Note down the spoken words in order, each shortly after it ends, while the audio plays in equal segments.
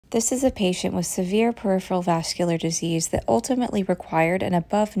This is a patient with severe peripheral vascular disease that ultimately required an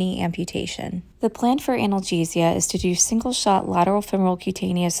above-knee amputation. The plan for analgesia is to do single-shot lateral femoral,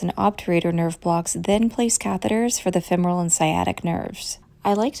 cutaneous, and obturator nerve blocks, then place catheters for the femoral and sciatic nerves.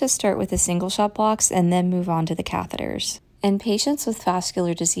 I like to start with the single-shot blocks and then move on to the catheters. In patients with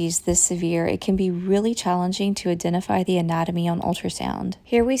vascular disease this severe, it can be really challenging to identify the anatomy on ultrasound.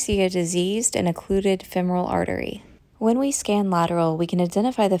 Here we see a diseased and occluded femoral artery. When we scan lateral, we can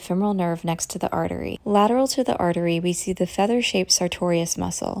identify the femoral nerve next to the artery. Lateral to the artery, we see the feather-shaped sartorius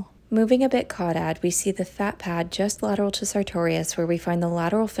muscle. Moving a bit caudad, we see the fat pad just lateral to sartorius where we find the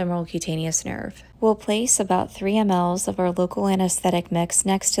lateral femoral cutaneous nerve. We'll place about 3 mL of our local anesthetic mix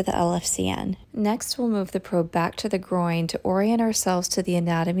next to the LFCN. Next, we'll move the probe back to the groin to orient ourselves to the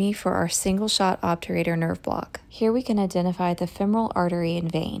anatomy for our single-shot obturator nerve block. Here we can identify the femoral artery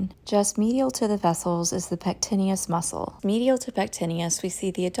and vein. Just medial to the vessels is the pectineus muscle. Medial to pectineus, we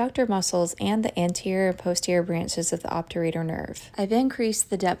see the adductor muscles and the anterior and posterior branches of the obturator nerve. I've increased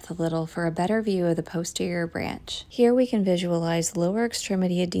the depth a little for a better view of the posterior branch. Here we can visualize lower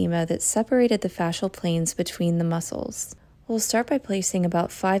extremity edema that separated the fascial planes between the muscles. We'll start by placing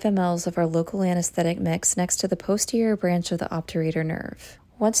about 5 mL of our local anesthetic mix next to the posterior branch of the obturator nerve.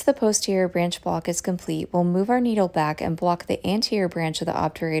 Once the posterior branch block is complete, we'll move our needle back and block the anterior branch of the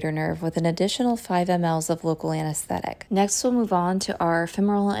obturator nerve with an additional 5 mL of local anesthetic. Next, we'll move on to our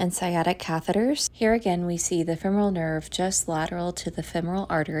femoral and sciatic catheters. Here again, we see the femoral nerve just lateral to the femoral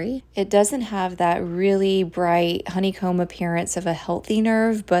artery. It doesn't have that really bright honeycomb appearance of a healthy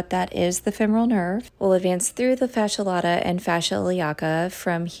nerve, but that is the femoral nerve. We'll advance through the fascia lata and fascia iliaca.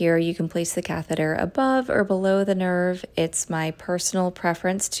 From here, you can place the catheter above or below the nerve. It's my personal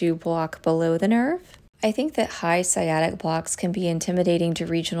preference to block below the nerve. I think that high sciatic blocks can be intimidating to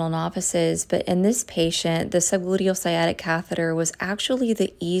regional novices, but in this patient, the subgluteal sciatic catheter was actually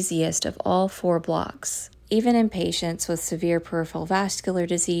the easiest of all 4 blocks. Even in patients with severe peripheral vascular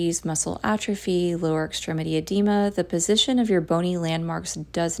disease, muscle atrophy, lower extremity edema, the position of your bony landmarks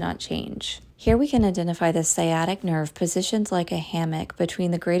does not change. Here we can identify the sciatic nerve positioned like a hammock between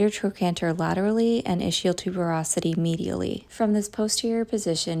the greater trochanter laterally and ischial tuberosity medially. From this posterior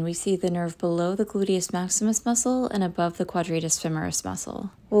position, we see the nerve below the gluteus maximus muscle and above the quadratus femoris muscle.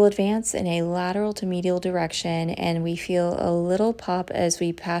 We'll advance in a lateral to medial direction, and we feel a little pop as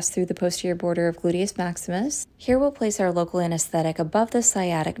we pass through the posterior border of gluteus maximus. Here we'll place our local anesthetic above the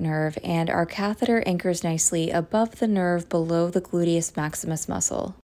sciatic nerve, and our catheter anchors nicely above the nerve below the gluteus maximus muscle.